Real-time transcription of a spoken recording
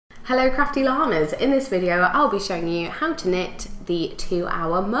Hello Crafty Llamas! In this video I'll be showing you how to knit the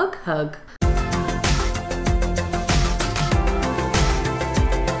 2-hour mug hug.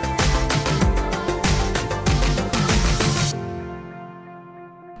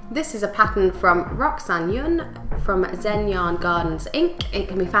 This is a pattern from Roxanne Yun from Zen Yarn Gardens Inc. It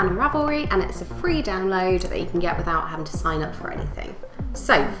can be found on Ravelry and it's a free download that you can get without having to sign up for anything.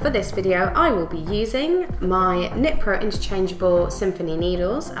 So for this video I will be using my Knit Pro interchangeable Symfonie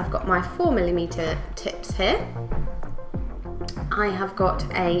needles. I've got my 4mm tips here. I have got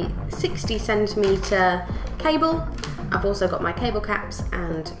a 60cm cable. I've also got my cable caps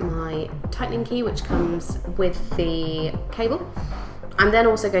and my tightening key which comes with the cable. I'm then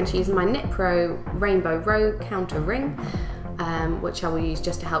also going to use my Knit Pro Rainbow Row Counter Ring, which I will use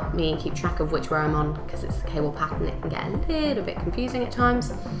just to help me keep track of which row I'm on because it's a cable pattern, it can get a little bit confusing at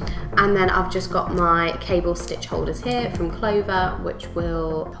times. And then I've just got my cable stitch holders here from Clover, which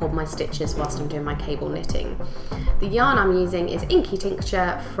will hold my stitches whilst I'm doing my cable knitting. The yarn I'm using is Inky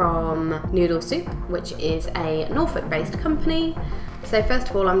Tincture from Noodle Soup, which is a Norfolk based company. So first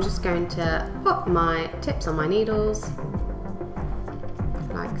of all I'm just going to pop my tips on my needles,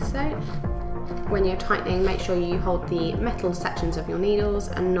 like so. When you're tightening, make sure you hold the metal sections of your needles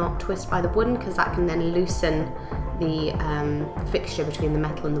and not twist by the wooden, because that can then loosen the fixture between the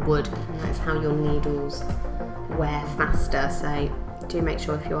metal and the wood, and that's how your needles wear faster. So do make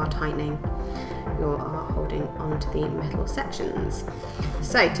sure if you are tightening you are holding onto the metal sections.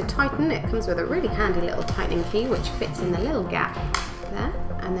 So to tighten, it comes with a really handy little tightening key which fits in the little gap there,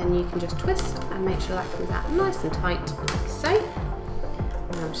 and then you can just twist and make sure that comes out nice and tight like so.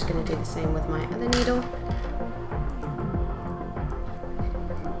 I'm just going to do the same with my other needle.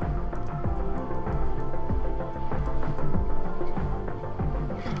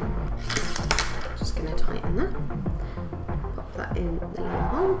 Just going to tighten that. Pop that in the little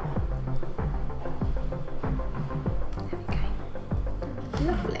hole. There we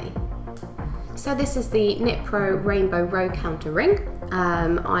go. Lovely. So this is the Knit Pro Rainbow Row Counter Ring.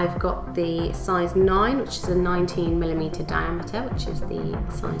 I've got the size 9, which is a 19mm diameter, which is the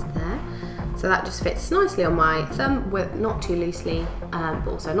size there. So that just fits nicely on my thumb, with not too loosely, but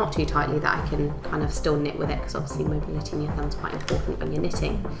also not too tightly that I can kind of still knit with it, because obviously mobility in your thumb is quite important when you're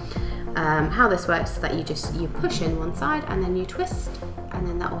knitting. How this works is that you push in one side and then you twist, and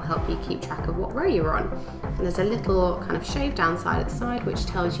then that will help you keep track of what row you're on. And there's a little kind of shaved down side at the side which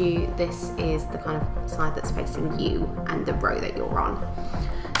tells you this is the kind of side that's facing you and the row that you're on.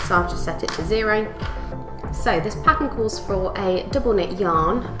 So I've just set it to 0. So this pattern calls for a double knit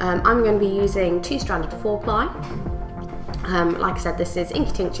yarn. I'm going to be using 2-stranded 4-ply. Like I said, this is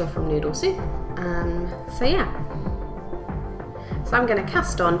Inky Tincture from Noodle Soup. So yeah. So I'm going to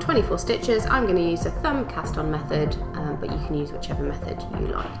cast on 24 stitches. I'm going to use a thumb cast on method, but you can use whichever method you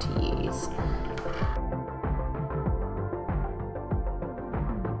like to use.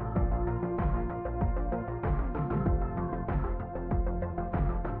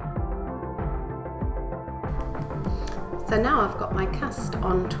 So now I've got my cast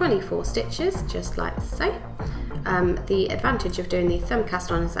on 24 stitches, just like so. The advantage of doing the thumb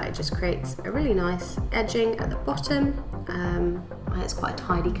cast on is that it just creates a really nice edging at the bottom. It's quite a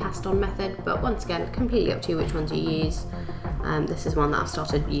tidy cast on method, but once again, completely up to you which ones you use. This is one that I've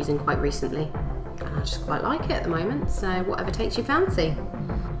started using quite recently, and I just quite like it at the moment, so whatever takes your fancy.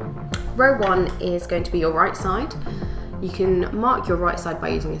 Row 1 is going to be your right side. You can mark your right side by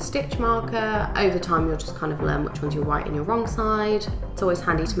using a stitch marker. Over time you'll just kind of learn which one's your right and your wrong side. It's always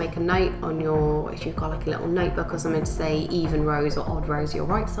handy to make a note on your, if you've got like a little notebook or something, to say even rows or odd rows your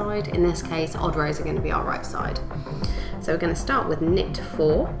right side. In this case, odd rows are going to be our right side. So we're going to start with knit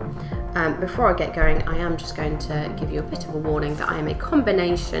 4. Before I get going, I am just going to give you a bit of a warning that I am a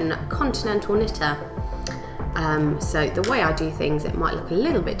combination continental knitter. So the way I do things, it might look a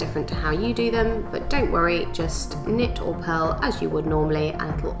little bit different to how you do them, but don't worry, just knit or purl as you would normally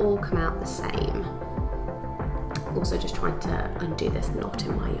and it'll all come out the same. Also just trying to undo this knot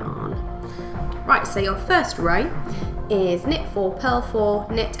in my yarn. Right, so your first row is knit 4, purl 4,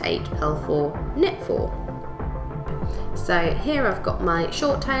 knit 8, purl 4, knit 4. So here I've got my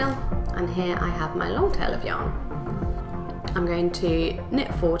short tail and here I have my long tail of yarn. I'm going to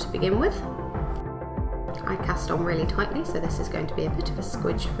knit 4 to begin with. I cast on really tightly, so this is going to be a bit of a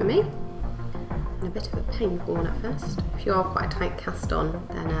squidge for me and a bit of a painful one at first. If you are quite a tight cast on,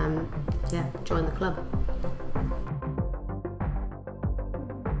 then yeah, join the club.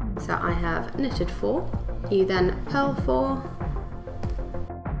 So I have knitted 4, you then purl 4,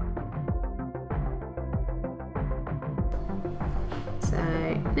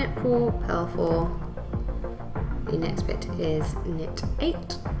 so knit 4, purl 4, the next bit is knit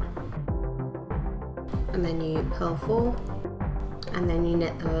 8, and then you purl 4, and then you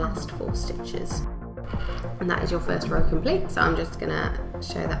knit the last 4 stitches. And that is your first row complete. So I'm just gonna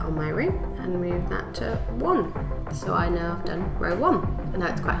show that on my ring and move that to 1. So I know I've done row 1. I know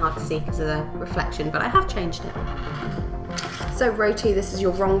it's quite hard to see because of the reflection, but I have changed it. So row 2, this is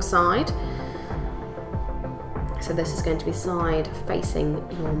your wrong side. So this is going to be side facing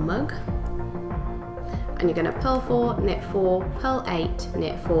your mug. And you're gonna purl 4, knit 4, purl 8,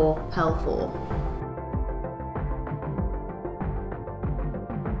 knit 4, purl 4.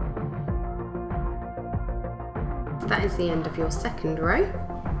 That is the end of your second row.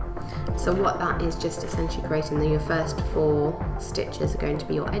 So what that is just essentially creating that your first 4 stitches are going to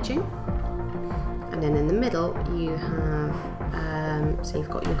be your edging. And then in the middle you have, so you've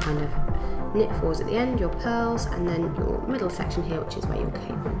got your kind of knit 4s at the end, your purls, and then your middle section here, which is where your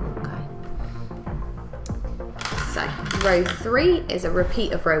cable will go. So row 3 is a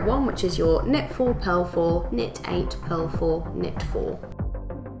repeat of row 1, which is your knit 4, purl 4, knit 8, purl 4, knit 4.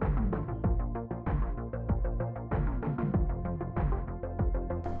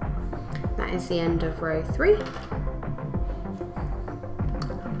 That is the end of row 3.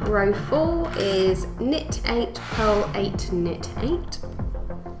 Row 4 is knit 8, purl 8, knit 8.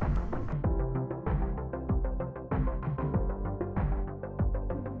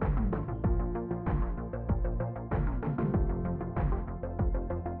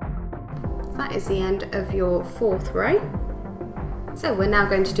 That is the end of your 4th row. So we're now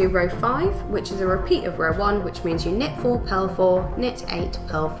going to do row 5, which is a repeat of row 1, which means you knit 4, purl 4, knit 8,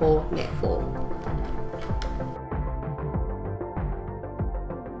 purl 4, knit 4.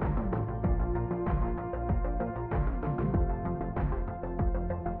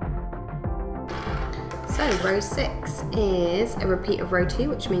 So row 6 is a repeat of row 2,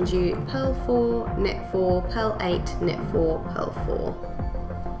 which means you purl 4, knit 4, purl 8, knit 4, purl 4.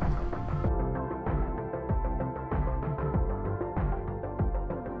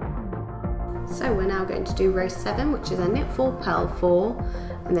 So we're now going to do row 7, which is a knit 4, purl 4,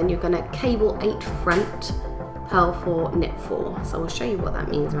 and then you're going to cable 8 front, purl 4, knit 4. So I'll show you what that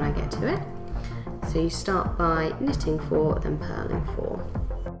means when I get to it. So you start by knitting 4, then purling 4.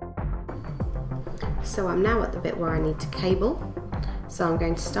 So I'm now at the bit where I need to cable. So I'm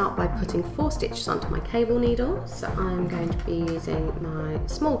going to start by putting 4 stitches onto my cable needle. So I'm going to be using my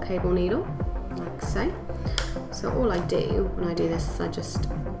small cable needle, like so. So all I do when I do this is I just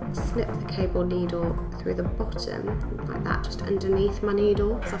slip the cable needle through the bottom, like that, just underneath my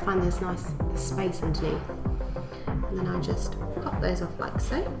needle, because I find there's nice space underneath. And then I just pop those off like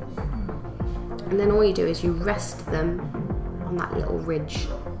so. And then all you do is you rest them on that little ridge,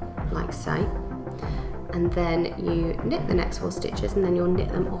 like so. And then you knit the next 4 stitches, and then you'll knit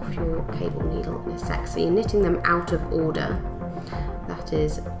them off your cable needle in a sec. So you're knitting them out of order. That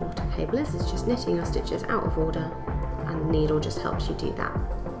is what a cable is, it's just knitting your stitches out of order, and the needle just helps you do that.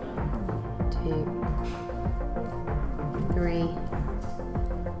 2, 3,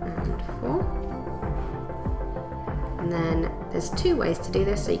 and 4. And then there's 2 ways to do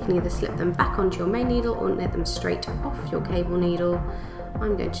this, so you can either slip them back onto your main needle or knit them straight off your cable needle.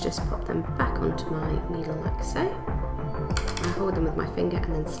 I'm going to just pop them back onto my needle like so. I hold them with my finger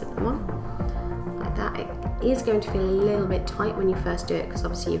and then slip them on, like that. It is going to feel a little bit tight when you first do it because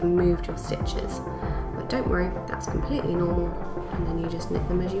obviously you've moved your stitches, but don't worry, that's completely normal. And then you just knit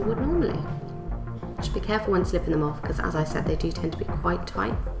them as you would normally. Just be careful when slipping them off because, as I said, they do tend to be quite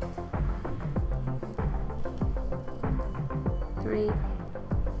tight. 3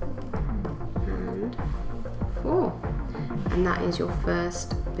 and 4. And that is your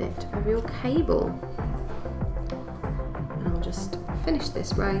first bit of your cable. And I'll just finish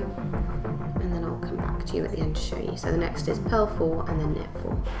this row and then I'll come back to you at the end to show you. So the next is purl 4 and then knit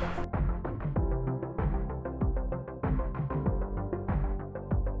 4.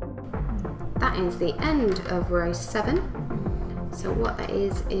 That is the end of row 7. So what that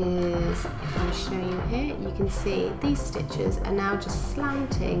is if I show you here, you can see these stitches are now just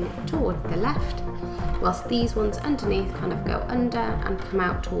slanting towards the left, whilst these ones underneath kind of go under and come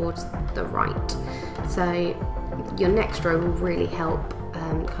out towards the right. So your next row will really help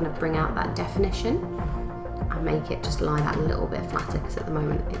kind of bring out that definition and make it just lie that little bit flatter, because at the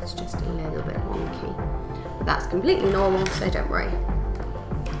moment it's just a little bit wonky. But that's completely normal, so don't worry.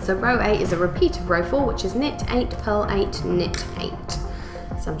 So row 8 is a repeat of row 4, which is knit 8, purl 8, knit 8.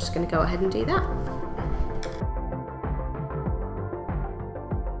 So I'm just going to go ahead and do that.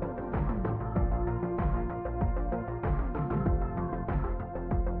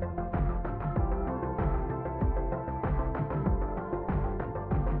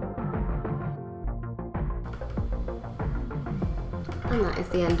 And that is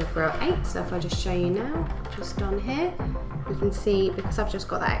the end of row 8. So if I just show you now, just on here, you can see, because I've just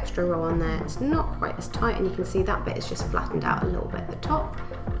got that extra row on there, it's not quite as tight, and you can see that bit is just flattened out a little bit at the top,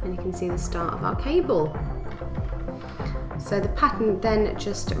 and you can see the start of our cable. So the pattern then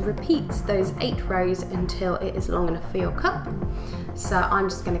just repeats those 8 rows until it is long enough for your cup. So I'm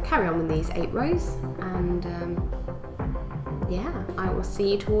just going to carry on with these 8 rows, and yeah, I will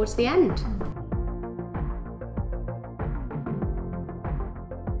see you towards the end.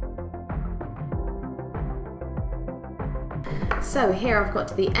 So here I've got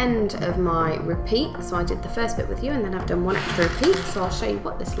to the end of my repeat. So I did the first bit with you, and then I've done one extra repeat. So I'll show you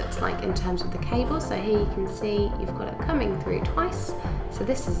what this looks like in terms of the cable. So here you can see you've got it coming through twice. So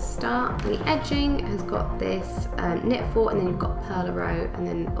this is a start. The edging has got this knit 4, and then you've got purl a row, and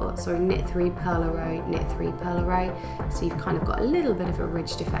then, oh, sorry, knit 3, purl a row, knit 3, purl a row. So you've kind of got a little bit of a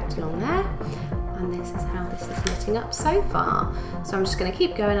ridged effect along there. And this is how this is knitting up so far. So I'm just going to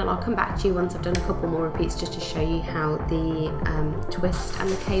keep going, and I'll come back to you once I've done a couple more repeats just to show you how the twist and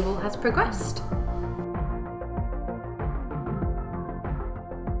the cable has progressed.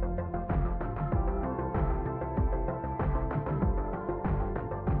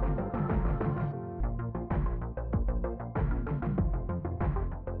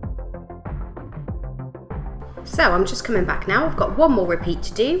 So I'm just coming back now. I've got one more repeat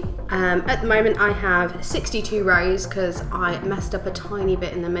to do. At the moment I have 62 rows because I messed up a tiny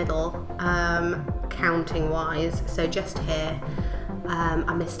bit in the middle, counting wise. So just here,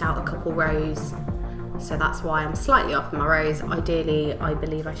 I missed out a couple rows. So that's why I'm slightly off my rows. Ideally, I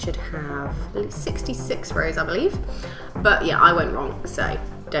believe I should have 66 rows, I believe. But yeah, I went wrong, so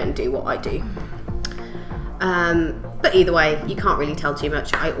don't do what I do. But either way, you can't really tell too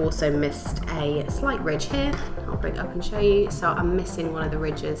much. I also missed a slight ridge here. I'll bring it up and show you. So I'm missing one of the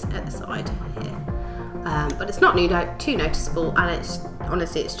ridges at the side here. But it's not too noticeable, and it's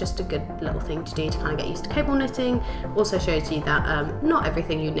honestly, it's just a good little thing to do to kind of get used to cable knitting. Also shows you that not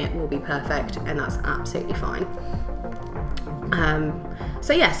everything you knit will be perfect, and that's absolutely fine.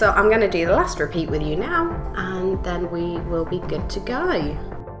 So yeah, so I'm going to do the last repeat with you now, and then we will be good to go.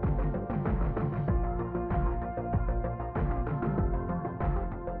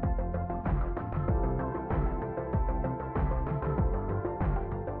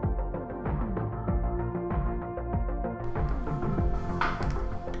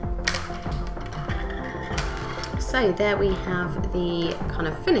 So there we have the kind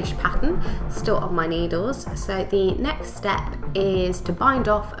of finished pattern still on my needles. So the next step is to bind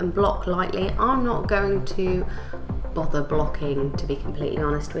off and block lightly. I'm not going to bother blocking, to be completely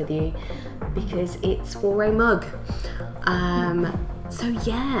honest with you, because it's for a mug. So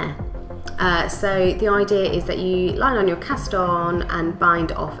yeah. So the idea is that you line on your cast on and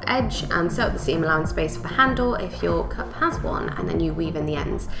bind off edge and sew up the seam allowing space for the handle if your cup has one, and then you weave in the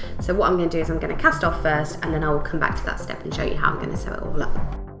ends. So what I'm going to do is I'm going to cast off first, and then I will come back to that step and show you how I'm going to sew it all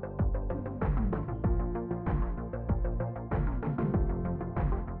up.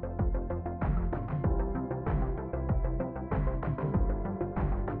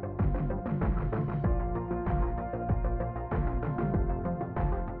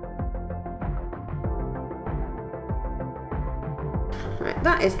 Right,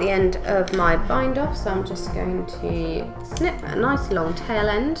 that is the end of my bind off, so I'm just going to snip a nice long tail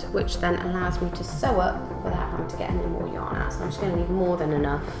end, which then allows me to sew up without having to get any more yarn out. So I'm just going to leave more than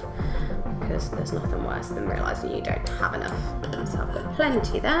enough, because there's nothing worse than realising you don't have enough. So I've got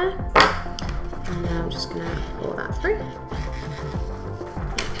plenty there, and now I'm just going to pull that through.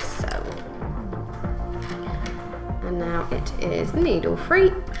 So, and now it is needle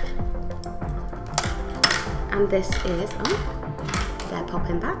free, and this is, they're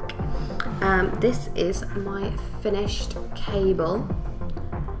popping back. This is my finished cable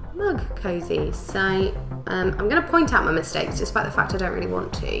mug cozy. So I'm going to point out my mistakes, despite the fact I don't really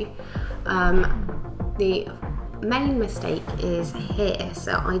want to. The main mistake is here.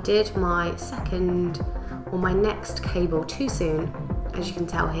 So I did my second or my next cable too soon, as you can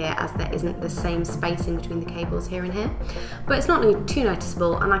tell here, as there isn't the same spacing between the cables here and here. But it's not too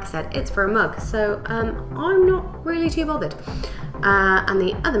noticeable, and like I said, it's for a mug, so I'm not really too bothered. And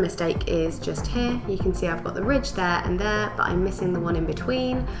the other mistake is just here. You can see I've got the ridge there and there, but I'm missing the one in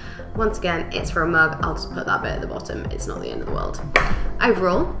between. Once again, it's for a mug. I'll just put that bit at the bottom. It's not the end of the world.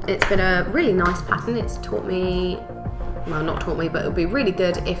 Overall, it's been a really nice pattern. It's taught me, well, not taught me, but it'll be really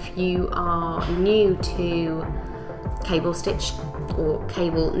good if you are new to cable stitch or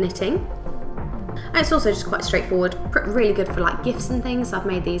cable knitting. And it's also just quite straightforward, really good for like gifts and things. I've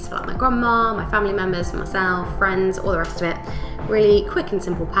made these for like my grandma, my family members, for myself, friends, all the rest of it. Really quick and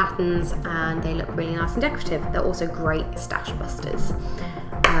simple patterns, and they look really nice and decorative. They're also great stash busters.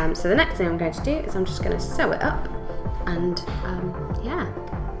 So the next thing I'm going to do is I'm just going to sew it up, and yeah.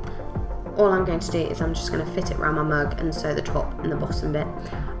 All I'm going to do is I'm just going to fit it around my mug and sew the top and the bottom bit.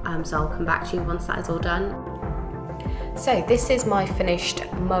 So I'll come back to you once that is all done. So this is my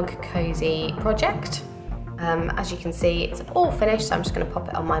finished mug cozy project. As you can see, it's all finished, so I'm just going to pop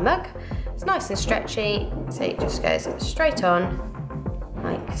it on my mug. It's nice and stretchy, so it just goes straight on,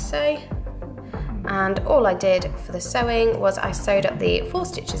 like so. And all I did for the sewing was I sewed up the 4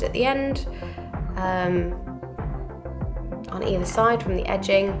 stitches at the end, on either side from the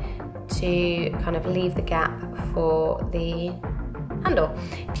edging, to kind of leave the gap for the handle.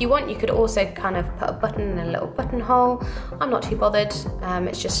 If you want, you could also kind of put a button in a little buttonhole. I'm not too bothered.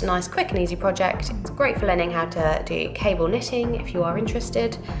 It's just a nice, quick and easy project. It's great for learning how to do cable knitting if you are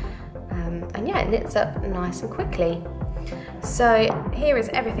interested. And yeah, it knits up nice and quickly. So here is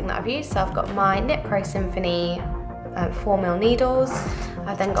everything that I've used. So I've got my Knit Pro Symfonie 4mm needles.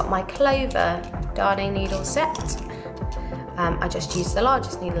 I've then got my Clover darning needle set. I just used the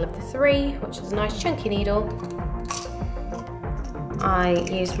largest needle of the 3, which is a nice chunky needle. I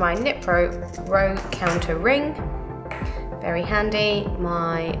used my Knit Pro row counter ring, very handy,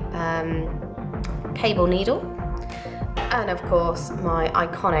 my cable needle, and of course my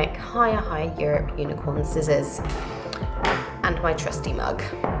iconic HiyaHiya Europe unicorn scissors, and my trusty mug.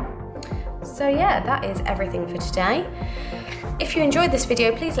 So yeah, that is everything for today. If you enjoyed this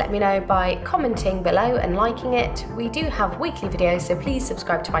video, please let me know by commenting below and liking it. We do have weekly videos, so please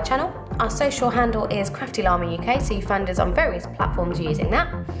subscribe to my channel. Our social handle is Crafty Llama UK, so you find us on various platforms using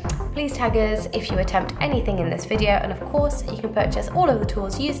that. Please tag us if you attempt anything in this video, and of course you can purchase all of the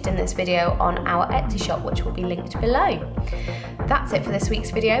tools used in this video on our Etsy shop, which will be linked below. That's it for this week's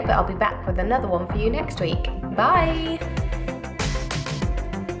video, but I'll be back with another one for you next week. Bye!